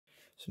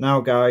So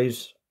now,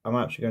 guys, I'm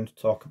actually going to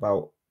talk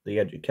about the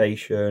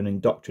education,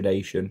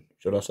 indoctrination,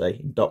 should I say,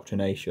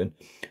 indoctrination.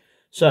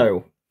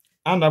 So,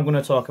 and I'm going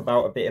to talk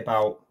about a bit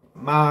about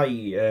my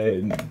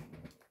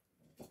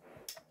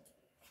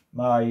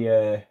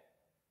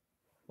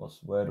what's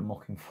the word I'm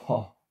looking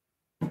for?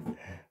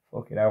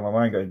 Fucking hell, my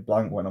mind goes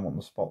blank when I'm on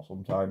the spot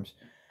sometimes.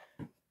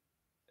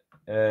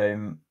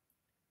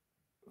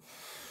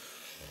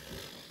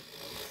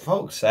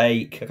 Fuck's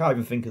sake, I can't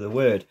even think of the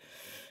word.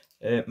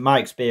 My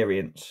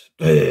experience.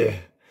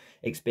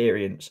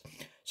 Experience.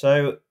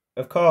 So,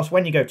 of course,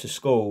 when you go to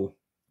school,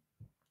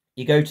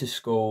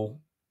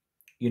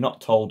 you're not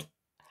told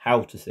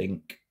how to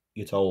think,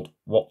 you're told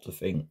what to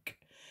think.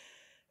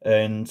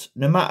 And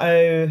no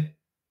matter,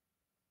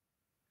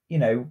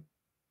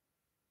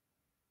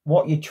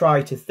 what you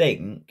try to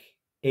think,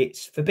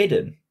 it's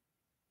forbidden.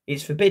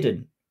 It's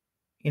forbidden,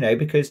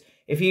 because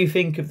if you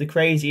think of the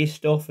craziest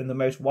stuff and the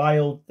most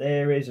wild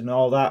theories and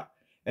all that,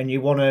 and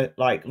you want to,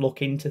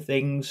 look into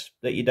things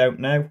that you don't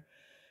know,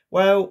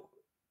 well,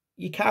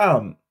 you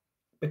can't,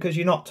 because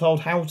you're not told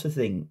how to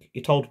think.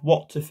 You're told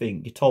what to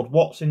think. You're told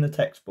what's in the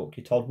textbook.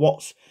 You're told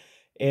what's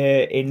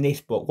in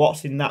this book,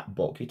 what's in that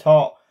book. You're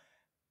taught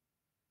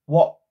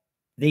what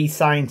these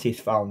scientists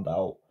found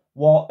out,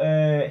 what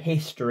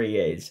history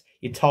is.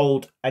 You're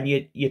told, and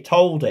you're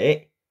told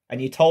it,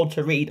 and you're told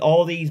to read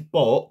all these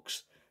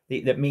books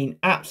that mean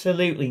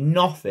absolutely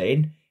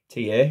nothing to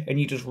you, and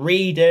you just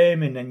read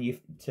them, and then you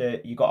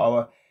got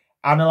to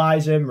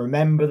analyze them,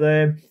 remember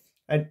them,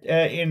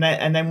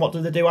 and then what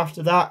do they do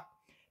after that?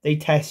 They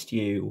test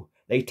you.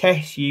 They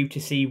test you to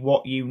see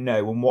what you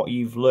know and what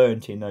you've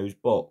learnt in those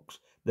books.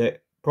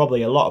 That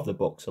probably a lot of the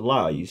books are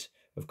lies,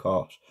 of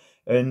course.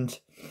 And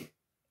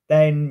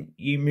then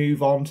you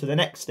move on to the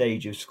next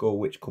stage of school,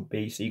 which could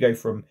be, so you go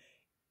from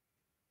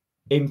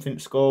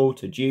infant school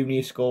to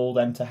junior school,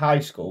 then to high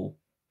school.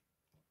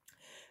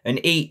 And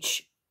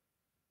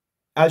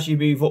as you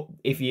move up,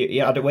 if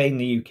you had a way in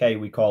the UK,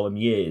 we call them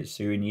years.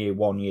 So you're in year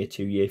 1, year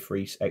 2, year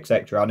 3,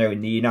 etc. I know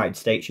in the United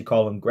States you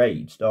call them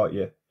grades, don't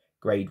you?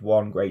 Grade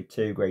 1, grade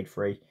 2, grade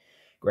 3,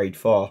 grade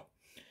 4.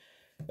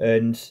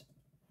 And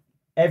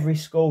every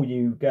school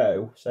you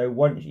go, so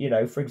once,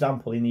 for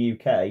example, in the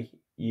UK,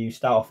 you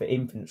start off at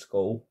infant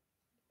school,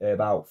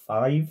 about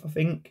 5, I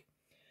think.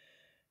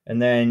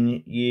 And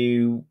then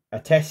you are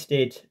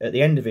tested at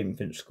the end of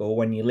infant school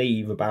when you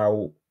leave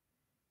about,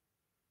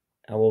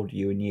 how old are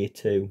you in year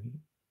 2?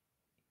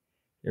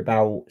 You're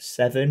about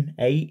 7,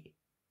 8.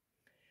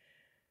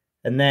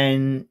 And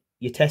then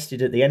you're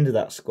tested at the end of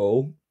that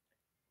school.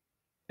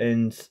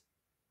 And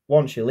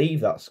once you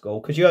leave that school,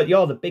 because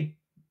you're the big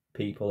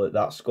people at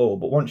that school,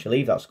 but once you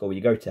leave that school,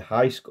 you go to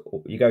high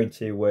school. You're going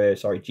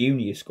to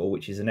junior school,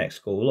 which is the next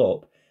school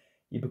up.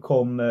 You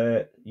become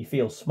you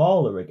feel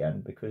smaller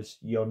again because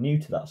you're new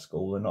to that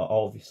school, and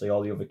obviously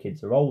all the other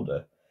kids are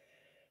older.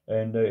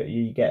 And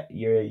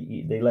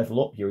they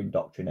level up your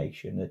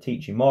indoctrination. They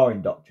teach you more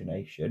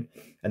indoctrination,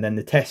 and then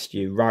they test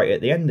you right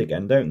at the end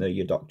again, don't they?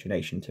 Your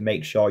indoctrination, to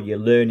make sure you're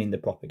learning the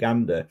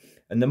propaganda.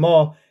 And the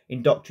more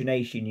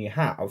indoctrination you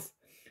have,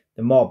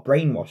 the more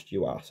brainwashed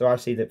you are. So I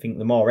think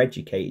the more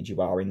educated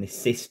you are in this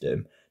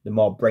system, the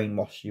more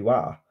brainwashed you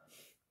are.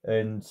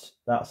 And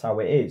that's how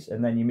it is.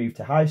 And then you move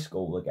to high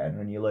school again,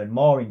 and you learn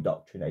more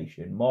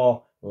indoctrination,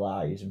 more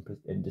lies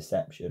and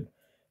deception.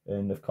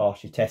 And of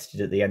course, you're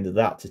tested at the end of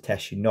that to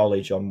test your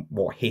knowledge on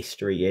what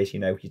history is.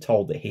 You're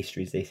told that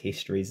history is this,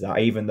 history is that,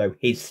 even though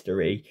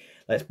history,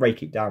 let's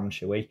break it down,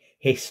 shall we?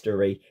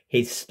 History,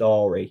 his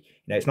story.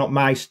 It's not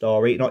my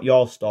story, it's not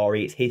your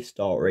story, it's his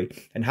story.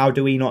 And how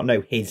do we not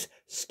know his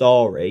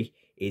story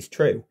is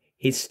true?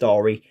 His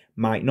story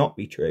might not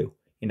be true,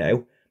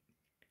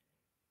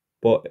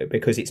 But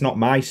because it's not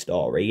my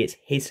story, it's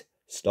his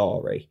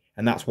story.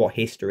 And that's what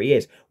history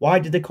is. Why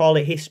did they call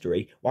it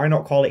history? Why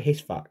not call it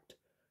his fact?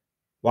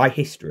 Why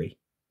history?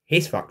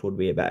 His fact would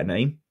be a better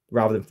name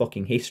rather than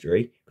fucking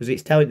history, because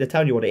they're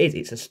telling you what it is.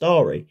 It's a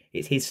story.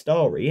 It's his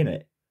story,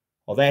 innit?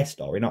 Or their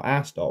story, not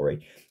our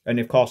story. And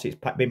of course, it's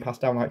been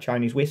passed down like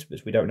Chinese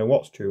whispers. We don't know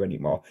what's true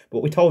anymore.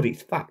 But we're told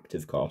it's fact,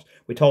 of course.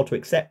 We're told to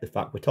accept the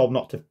fact. We're told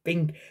not to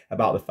think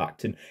about the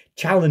fact and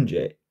challenge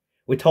it.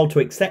 We're told to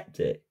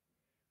accept it.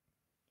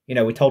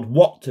 We're told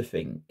what to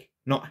think,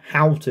 not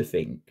how to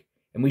think.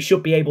 And we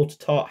should be able to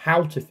taught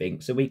how to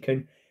think so we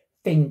can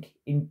think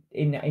in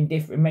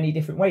many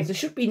different ways. There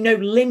should be no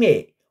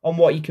limit on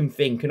what you can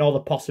think and all the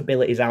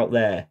possibilities out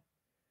there.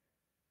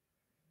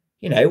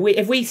 Have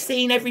we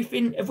seen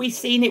everything? Have we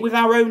seen it with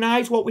our own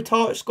eyes? What we're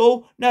taught at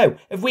school? No.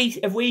 Have we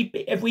seen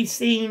Have we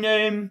seen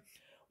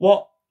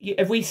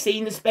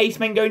the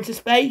spacemen go into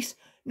space?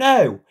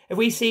 No. Have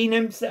we seen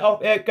them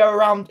go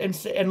around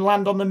and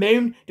land on the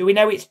moon? Do we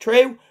know it's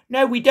true?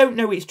 No, we don't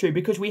know it's true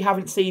because we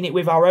haven't seen it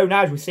with our own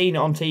eyes. We've seen it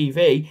on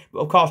TV, but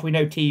of course we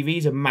know TV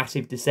is a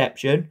massive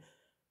deception.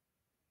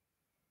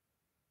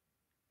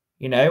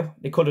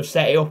 They could have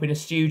set it up in a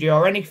studio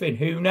or anything.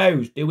 Who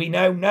knows? Do we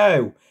know?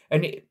 No.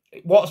 And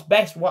what's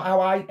best?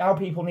 How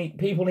people need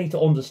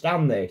to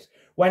understand this.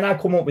 When I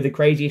come up with the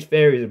craziest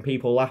theories and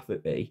people laugh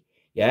at me,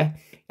 Yeah?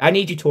 I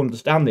need you to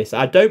understand this.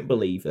 I don't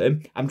believe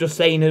them. I'm just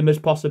saying them as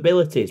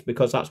possibilities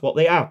because that's what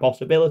they are,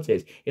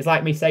 possibilities. It's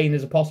like me saying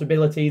there's a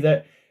possibility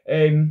that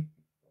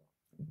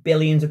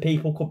billions of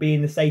people could be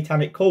in the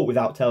satanic cult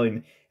without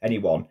telling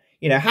anyone.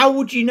 You know, how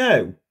would you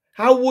know?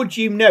 How would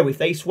you know if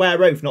they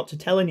swear oath not to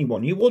tell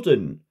anyone? You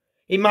wouldn't.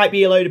 It might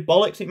be a load of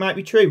bollocks. It might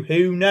be true.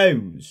 Who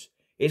knows?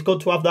 It's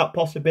good to have that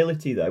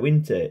possibility, though,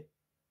 isn't it?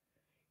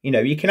 You know,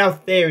 you can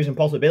have theories and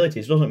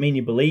possibilities. Doesn't mean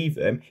you believe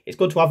them. It's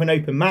good to have an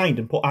open mind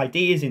and put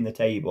ideas in the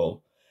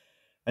table.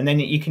 And then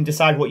you can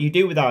decide what you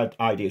do with our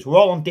ideas. We're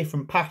all on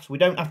different paths. We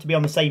don't have to be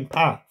on the same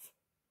path.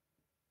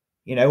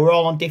 You know, we're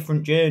all on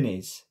different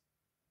journeys.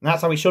 And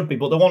that's how it should be.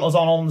 But they want us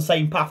on the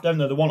same path, don't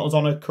they? They want us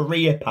on a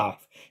career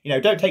path. You know,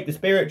 don't take the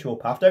spiritual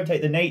path. Don't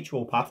take the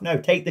natural path. No,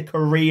 take the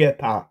career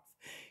path.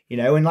 You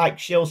know, and like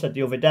Shill said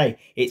the other day,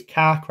 it's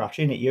car crash,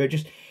 isn't it? You're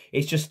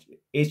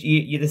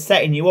they're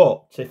setting you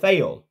up to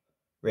fail,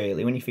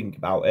 really, when you think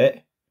about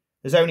it.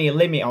 There's only a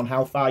limit on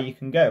how far you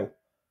can go.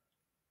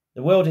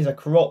 The world is a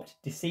corrupt,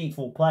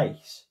 deceitful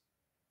place.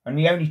 And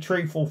the only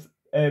truthful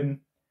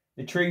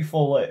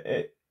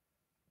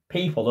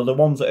people are the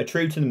ones that are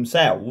true to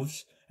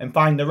themselves and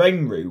find their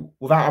own route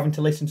without having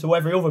to listen to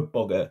every other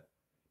bugger.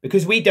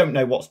 Because we don't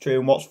know what's true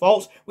and what's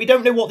false. We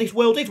don't know what this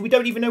world is. We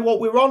don't even know what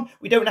we're on.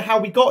 We don't know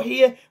how we got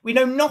here. We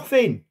know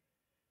nothing.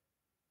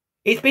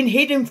 It's been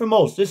hidden from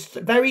us. It's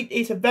a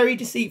very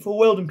deceitful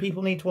world and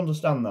people need to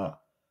understand that.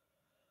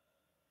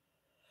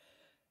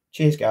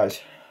 Cheers,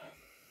 guys.